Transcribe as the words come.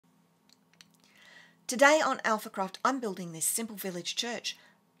Today on Alphacraft, I'm building this simple village church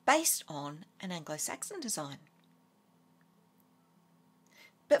based on an Anglo Saxon design.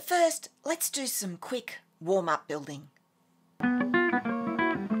 But first, let's do some quick warm-up building.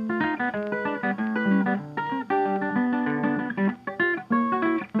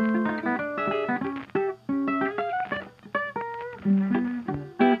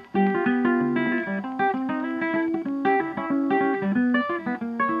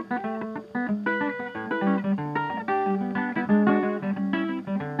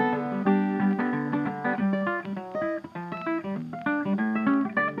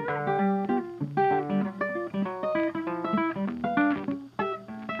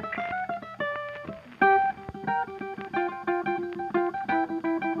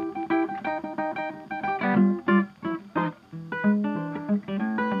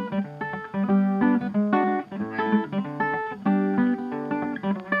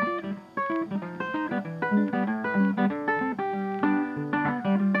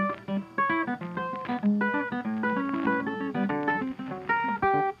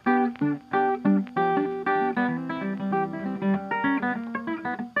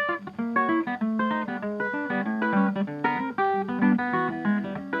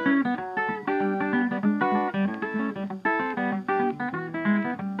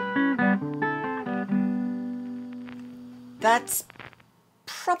 That's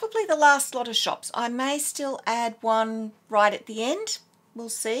probably the last lot of shops. I may still add one right at the end. We'll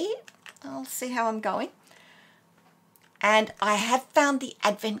see. I'll see how I'm going. And I have found the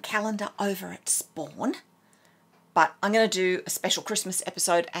advent calendar over at Spawn, but I'm going to do a special Christmas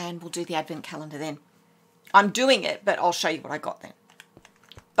episode and we'll do the advent calendar then. I'm doing it, but I'll show you what I got then.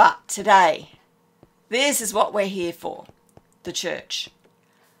 But today, this is what we're here for, the church.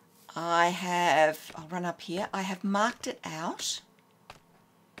 I'll run up here, I have marked it out.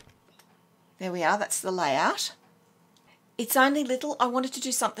 There we are, that's the layout. It's only little. I wanted to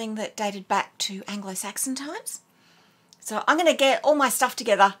do something that dated back to Anglo Saxon times. So I'm going to get all my stuff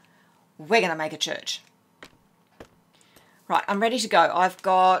together. We're going to make a church. Right, I'm ready to go. I've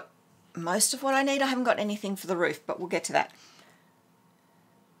got most of what I need. I haven't got anything for the roof, but we'll get to that.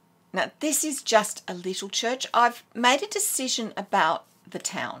 Now, this is just a little church. I've made a decision about the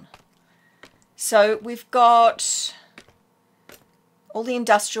town. So we've got all the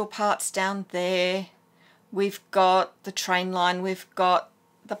industrial parts down there. We've got the train line. We've got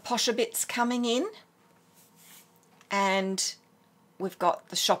the posher bits coming in. And we've got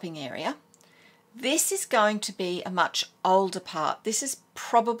the shopping area. This is going to be a much older part. This is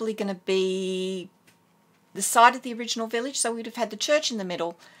probably going to be the side of the original village. So we'd have had the church in the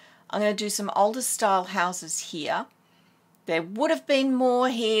middle. I'm going to do some older style houses here. There would have been more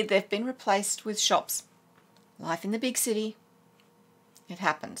here. They've been replaced with shops. Life in the big city. It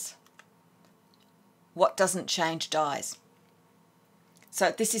happens. What doesn't change dies.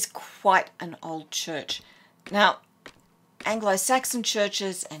 So this is quite an old church. Now, Anglo-Saxon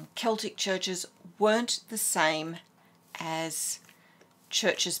churches and Celtic churches weren't the same as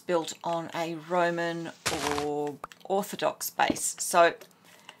churches built on a Roman or Orthodox base. So,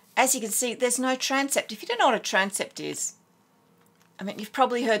 as you can see, there's no transept. If you don't know what a transept is, I mean, you've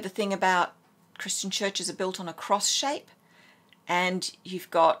probably heard the thing about Christian churches are built on a cross shape, and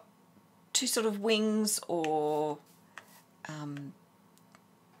you've got two sort of wings or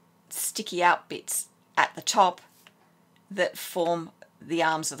sticky out bits at the top that form the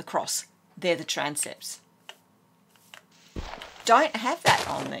arms of the cross. They're the transepts. Don't have that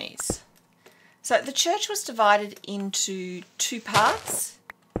on these. So the church was divided into two parts,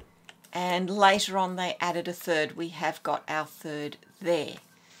 and later on they added a third. We have got our third there.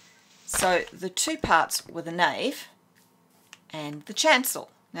 So the two parts were the nave and the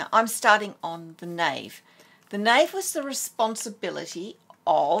chancel. Now I'm starting on the nave. The nave was the responsibility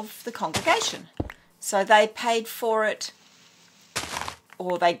of the congregation. So they paid for it,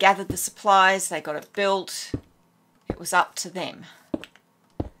 or they gathered the supplies, they got it built. It was up to them.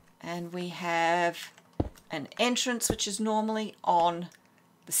 And we have an entrance which is normally on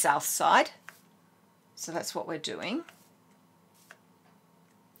the south side. So that's what we're doing.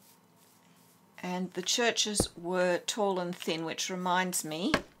 And the churches were tall and thin, which reminds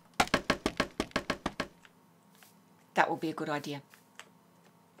me that will be a good idea.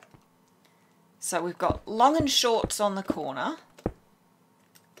 So we've got long and shorts on the corner.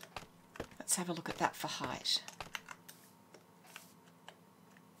 Let's have a look at that for height.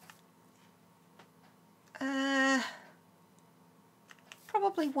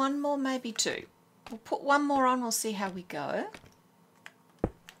 Probably one more, maybe two. We'll put one more on, we'll see how we go.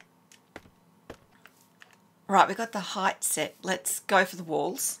 Right, we've got the height set. Let's go for the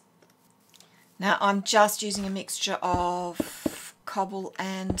walls. Now I'm just using a mixture of cobble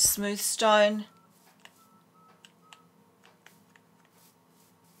and smooth stone.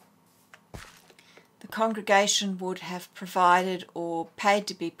 The congregation would have provided or paid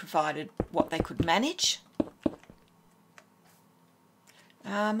to be provided what they could manage.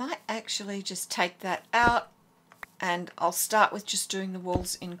 I might actually just take that out, and I'll start with just doing the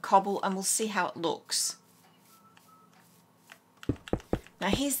walls in cobble and we'll see how it looks. Now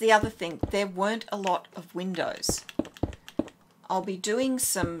here's the other thing, there weren't a lot of windows. I'll be doing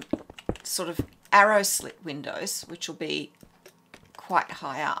some sort of arrow slit windows, which will be quite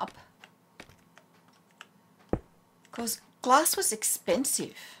high up, because glass was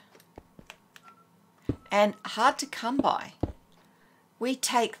expensive and hard to come by. We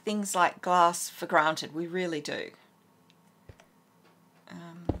take things like glass for granted, we really do.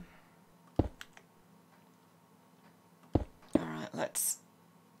 Alright, let's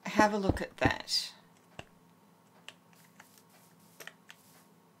have a look at that.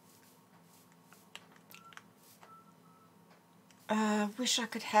 Wish I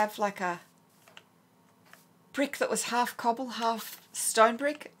could have like a brick that was half cobble, half stone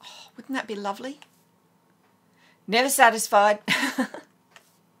brick. Oh, wouldn't that be lovely? Never satisfied.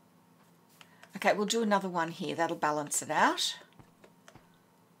 Okay, we'll do another one here. That'll balance it out.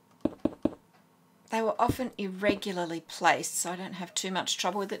 They were often irregularly placed, so I don't have too much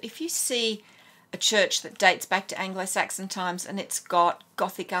trouble with it. If you see a church that dates back to Anglo Saxon times and it's got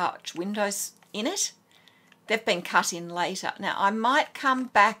Gothic arch windows in it, they've been cut in later. Now, I might come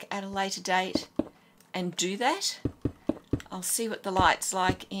back at a later date and do that. I'll see what the light's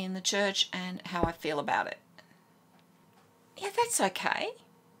like in the church and how I feel about it. Yeah, that's okay.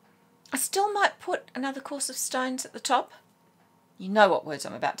 I still might put another course of stones at the top. You know what words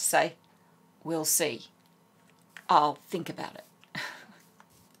I'm about to say. We'll see. I'll think about it.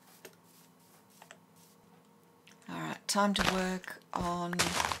 Alright, time to work on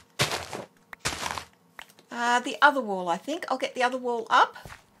the other wall, I think. I'll get the other wall up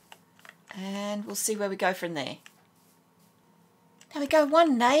and we'll see where we go from there. There we go,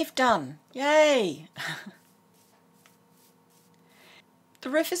 one nave done. Yay! The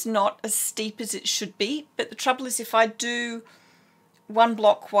roof is not as steep as it should be, but the trouble is if I do one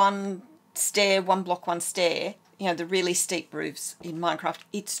block, one stair, one block, one stair, you know, the really steep roofs in Minecraft,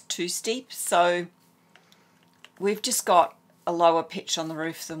 it's too steep. So we've just got a lower pitch on the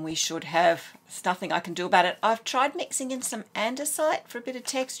roof than we should have. There's nothing I can do about it. I've tried mixing in some andesite for a bit of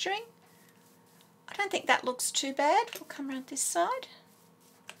texturing. I don't think that looks too bad. We'll come around this side.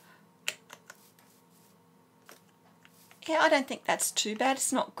 Yeah, I don't think that's too bad.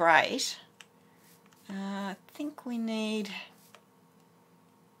 It's not great. I think we need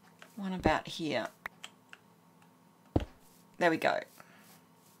one about here. There we go.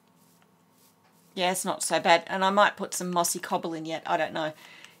 Yeah, it's not so bad. And I might put some mossy cobble in yet. I don't know.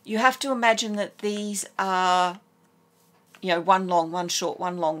 You have to imagine that these are, you know, one long, one short,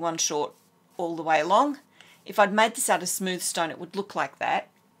 one long, one short, all the way along. If I'd made this out of smooth stone, it would look like that.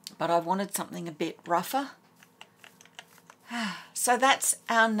 But I wanted something a bit rougher. So that's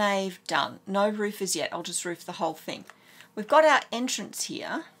our nave done. No roof as yet. I'll just roof the whole thing. We've got our entrance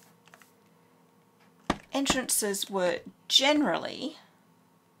here. Entrances were generally...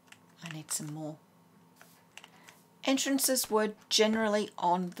 I need some more. Entrances were generally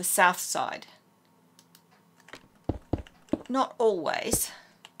on the south side. Not always,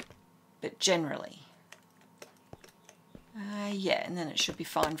 but generally. Yeah, and then it should be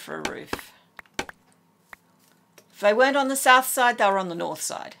fine for a roof. If they weren't on the south side, they were on the north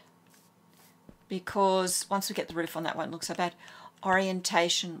side. Because once we get the roof on, that won't look so bad.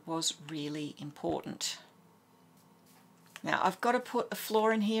 Orientation was really important. Now I've got to put a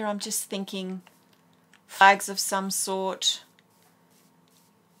floor in here. I'm just thinking flags of some sort.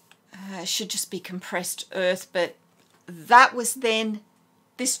 It should just be compressed earth, but that was then.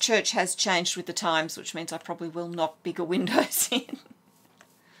 This church has changed with the times, which means I probably will knock bigger windows in.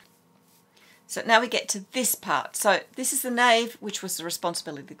 So now we get to this part. So this is the nave, which was the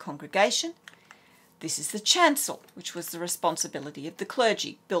responsibility of the congregation. This is the chancel, which was the responsibility of the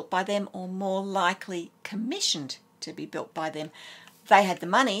clergy, built by them or more likely commissioned to be built by them. They had the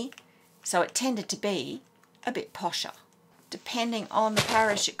money, so it tended to be a bit posher. Depending on the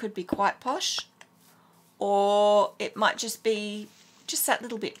parish, it could be quite posh, or it might just be just that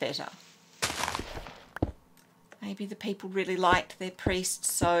little bit better. Maybe the people really liked their priest,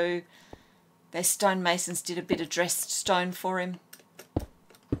 so their stonemasons did a bit of dressed stone for him.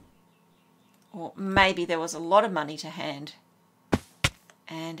 Or maybe there was a lot of money to hand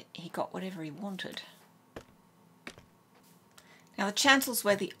and he got whatever he wanted. Now the chancel's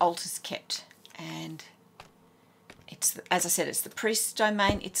where the altar's kept, and it's, as I said, it's the priest's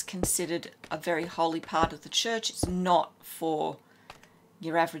domain. It's considered a very holy part of the church. It's not for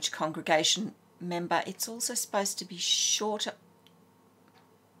your average congregation member. It's also supposed to be shorter.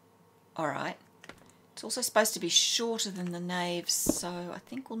 All right. It's also supposed to be shorter than the nave, so I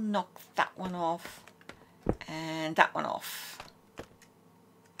think we'll knock that one off and that one off.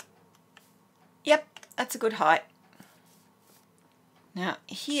 Yep, that's a good height. Now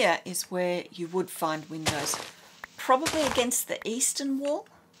here is where you would find windows, probably against the eastern wall,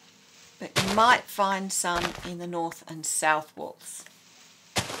 but you might find some in the north and south walls.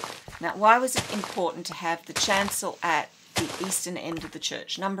 Now, why was it important to have the chancel at the eastern end of the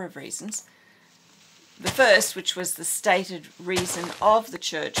church? Number of reasons. The first, which was the stated reason of the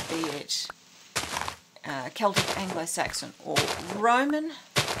church, be it Celtic, Anglo Saxon or Roman,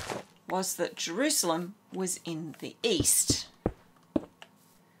 was that Jerusalem was in the east.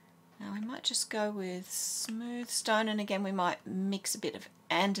 Now we might just go with smooth stone, and again we might mix a bit of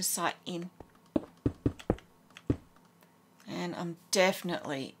andesite in. And I'm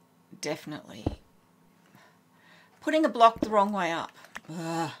definitely putting a block the wrong way up.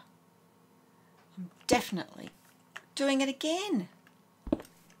 Ugh. I'm definitely doing it again. Right,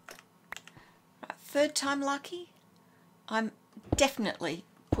 third time lucky. I'm definitely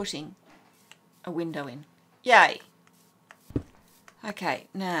putting a window in. Yay. Okay,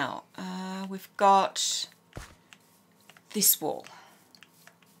 now we've got this wall.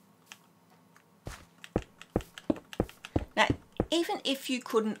 Now, even if you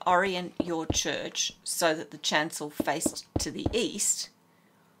couldn't orient your church so that the chancel faced to the east,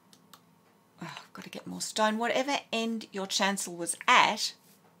 I've got to get more stone. Whatever end your chancel was at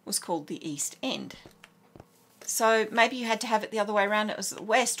was called the east end. So maybe you had to have it the other way around, it was the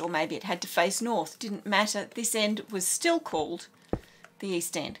west, or maybe it had to face north. Didn't matter. This end was still called the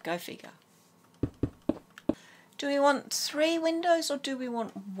east end. Go figure. Do we want 3 windows or do we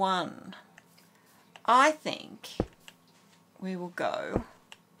want 1? I think we will go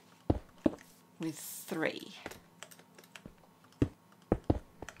with 3.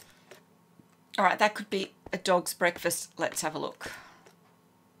 All right, that could be a dog's breakfast. Let's have a look.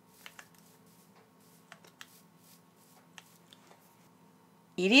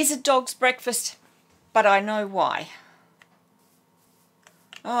 It is a dog's breakfast, but I know why.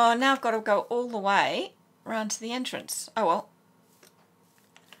 Oh, now I've got to go all the way round to the entrance. Oh well.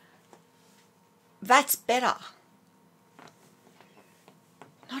 That's better.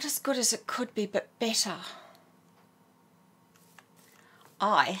 Not as good as it could be, but better.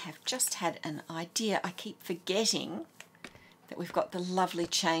 I have just had an idea. I keep forgetting that we've got the lovely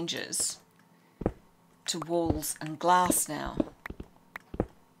changes to walls and glass now.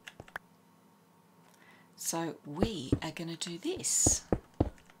 So we are going to do this.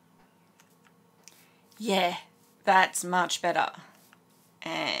 Yeah, that's much better.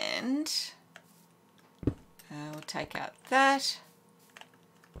 And we'll take out that.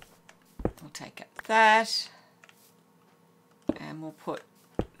 We'll take out that. And we'll put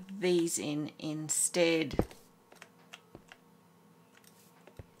these in instead.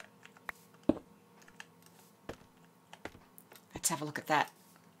 Let's have a look at that.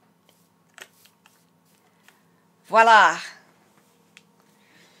 Voila!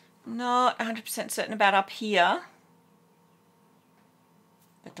 Not 100% certain about up here,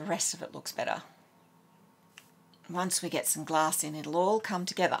 but the rest of it looks better. Once we get some glass in, it'll all come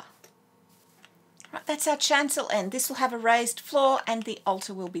together. Right, that's our chancel end. This will have a raised floor and the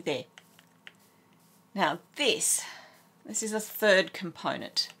altar will be there. Now this is a third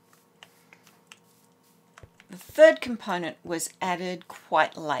component. The third component was added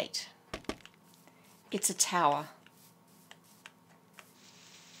quite late. It's a tower.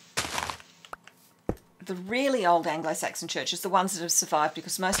 The really old Anglo Saxon churches, the ones that have survived,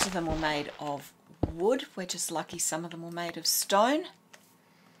 because most of them were made of wood. We're just lucky some of them were made of stone.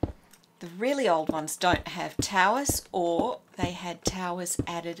 The really old ones don't have towers, or they had towers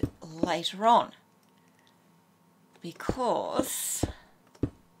added later on. Because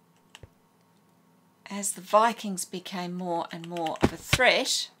as the Vikings became more and more of a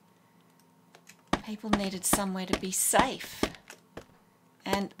threat, people needed somewhere to be safe.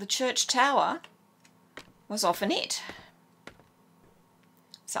 And the church tower was often it.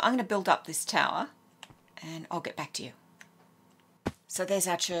 So I'm going to build up this tower and I'll get back to you. So there's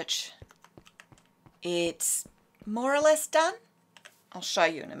our church. It's more or less done. I'll show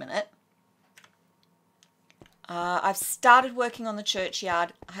you in a minute. I've started working on the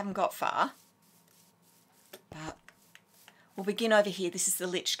churchyard. I haven't got far. But we'll begin over here. This is the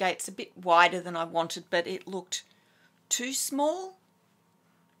lich gate. It's a bit wider than I wanted, but it looked too small.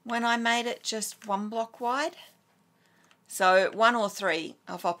 when I made it just 1 block wide. So 1 or 3,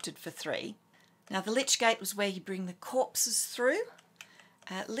 I've opted for 3. Now the lich gate was where you bring the corpses through.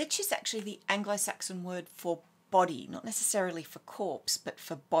 Lich is actually the Anglo Saxon word for body, not necessarily for corpse, but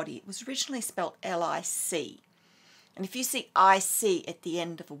for body. It was originally spelled L-I-C. And if you see I-C at the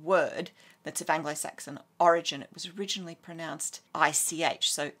end of a word that's of Anglo Saxon origin, it was originally pronounced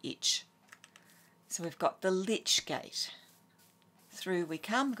I-C-H, so itch. So we've got the lich gate. Through we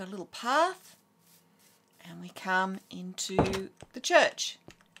come, we've got a little path, and we come into the church.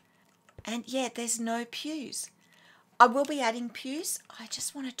 And yeah, there's no pews. I will be adding pews. I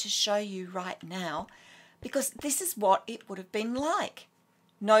just wanted to show you right now because this is what it would have been like.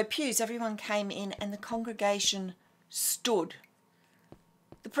 No pews. Everyone came in and the congregation stood.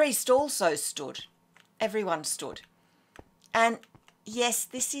 The priest also stood. Everyone stood. And yes,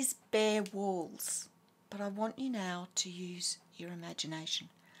 this is bare walls, but I want you now to use your imagination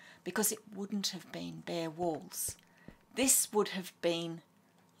because it wouldn't have been bare walls. This would have been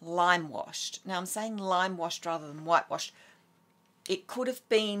lime washed. Now I'm saying lime washed rather than whitewashed. It could have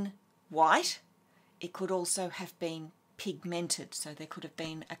been white. It could also have been pigmented, so there could have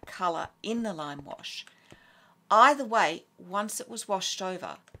been a colour in the lime wash. Either way, once it was washed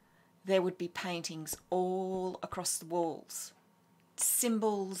over, there would be paintings all across the walls.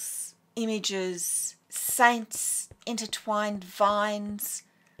 Symbols, images, saints, intertwined vines,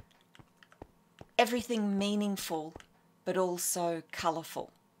 everything meaningful but also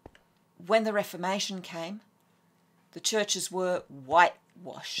colourful. When the Reformation came, the churches were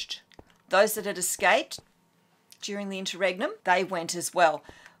whitewashed. Those that had escaped during the interregnum, they went as well,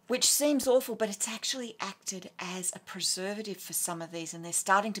 which seems awful, but it's actually acted as a preservative for some of these, and they're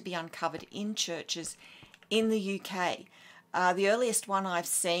starting to be uncovered in churches in the UK. The earliest one I've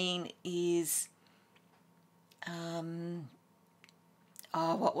seen is,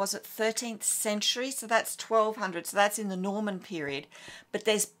 what was it, 13th century, so that's 1200, so that's in the Norman period. But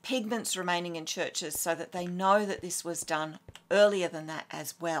there's pigments remaining in churches so that they know that this was done earlier than that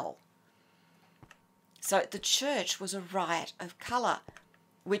as well. So the church was a riot of colour,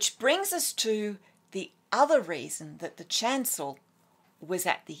 which brings us to the other reason that the chancel was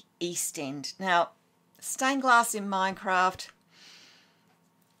at the east end. Now, stained glass in Minecraft,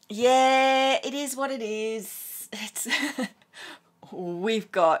 yeah, it is what it is. It's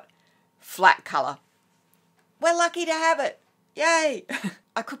we've got flat colour. We're lucky to have it. Yay!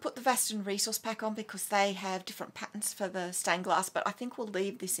 I could put the Vaston resource pack on because they have different patterns for the stained glass, but I think we'll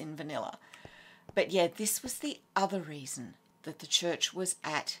leave this in vanilla. But yeah, this was the other reason that the church was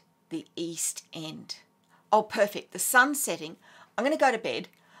at the east end. Oh, perfect. The sun's setting. I'm going to go to bed.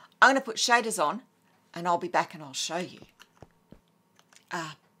 I'm going to put shaders on and I'll be back and I'll show you.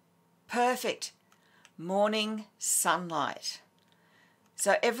 Perfect. Morning sunlight.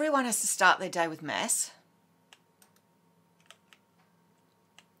 So everyone has to start their day with Mass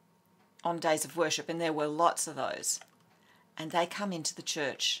on days of worship, and there were lots of those. And they come into the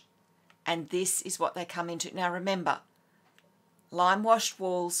church, and this is what they come into. Now remember, lime-washed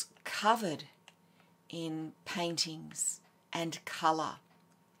walls covered in paintings and colour.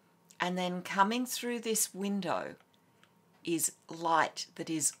 And then coming through this window is light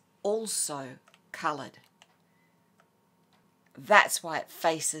that is also coloured. That's why it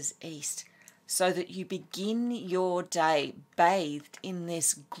faces east, so that you begin your day bathed in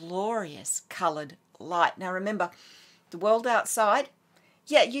this glorious coloured light. Now remember, the world outside,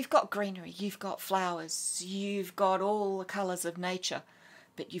 yeah, you've got greenery, you've got flowers, you've got all the colours of nature,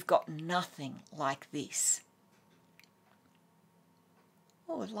 but you've got nothing like this.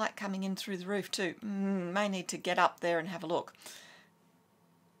 Oh, light coming in through the roof too. May need to get up there and have a look.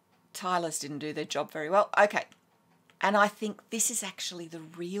 Tilers didn't do their job very well. Okay. And I think this is actually the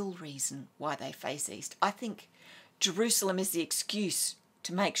real reason why they face east. I think Jerusalem is the excuse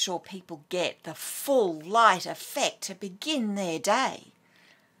to make sure people get the full light effect to begin their day.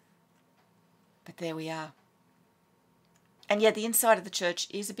 But there we are. And yeah, the inside of the church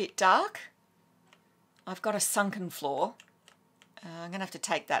is a bit dark. I've got a sunken floor. I'm going to have to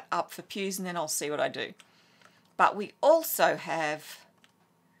take that up for pews and then I'll see what I do. But we also have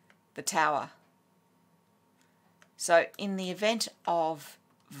the tower. So in the event of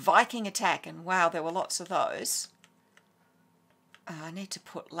Viking attack, and wow, there were lots of those, I need to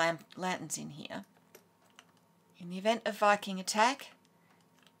put lanterns in here. In the event of Viking attack,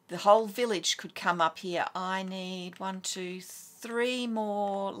 the whole village could come up here. I need 1, 2, 3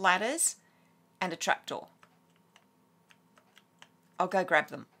 more ladders and a trapdoor. I'll go grab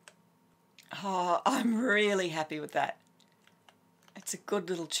them. Oh, I'm really happy with that. It's a good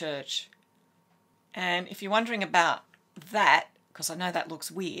little church. And if you're wondering about that, because I know that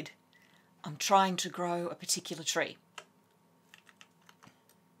looks weird, I'm trying to grow a particular tree.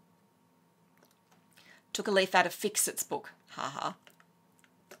 Took a leaf out of Fix-It's book, haha.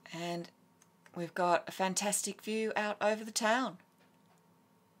 And we've got a fantastic view out over the town.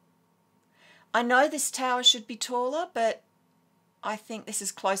 I know this tower should be taller, but I think this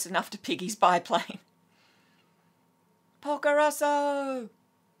is close enough to Piggy's biplane. Polcarosso!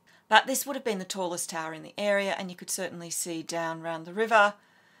 But this would have been the tallest tower in the area, and you could certainly see down round the river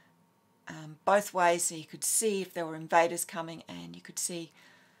both ways, so you could see if there were invaders coming, and you could see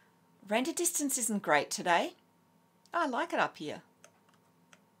render distance isn't great today. I like it up here.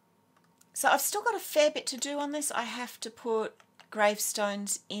 So I've still got a fair bit to do on this. I have to put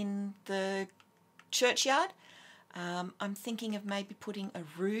gravestones in the churchyard. I'm thinking of maybe putting a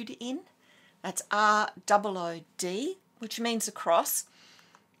rood in. That's R-O-O-D, which means a cross.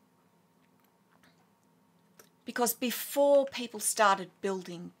 Because before people started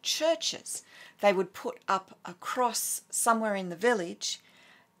building churches, they would put up a cross somewhere in the village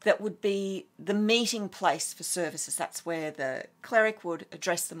that would be the meeting place for services. That's where the cleric would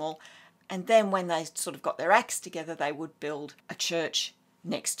address them all. And then when they sort of got their acts together, they would build a church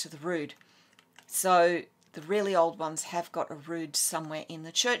next to the rood. So the really old ones have got a rood somewhere in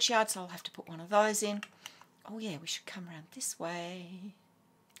the churchyard, so I'll have to put one of those in. Oh yeah, we should come around this way.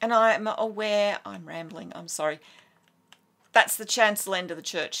 And I'm aware I'm rambling, I'm sorry. That's the chancel end of the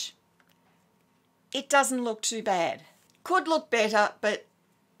church. It doesn't look too bad. Could look better, but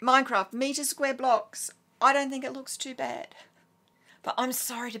Minecraft meter square blocks, I don't think it looks too bad. But I'm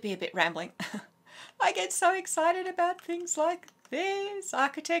sorry to be a bit rambling. I get so excited about things like this,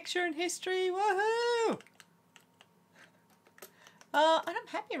 architecture and history, woohoo! And I'm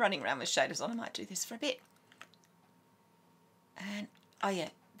happy running around with shaders on. I might do this for a bit. And, oh yeah,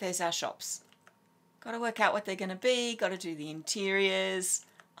 there's our shops. Got to work out what they're going to be, got to do the interiors.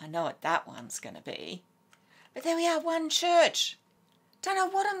 I know what that one's going to be. But there we are, one church. Don't know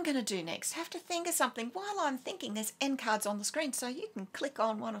what I'm going to do next. Have to think of something. While I'm thinking, there's end cards on the screen, so you can click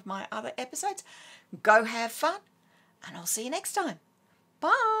on one of my other episodes. Go have fun, and I'll see you next time.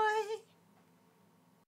 Bye.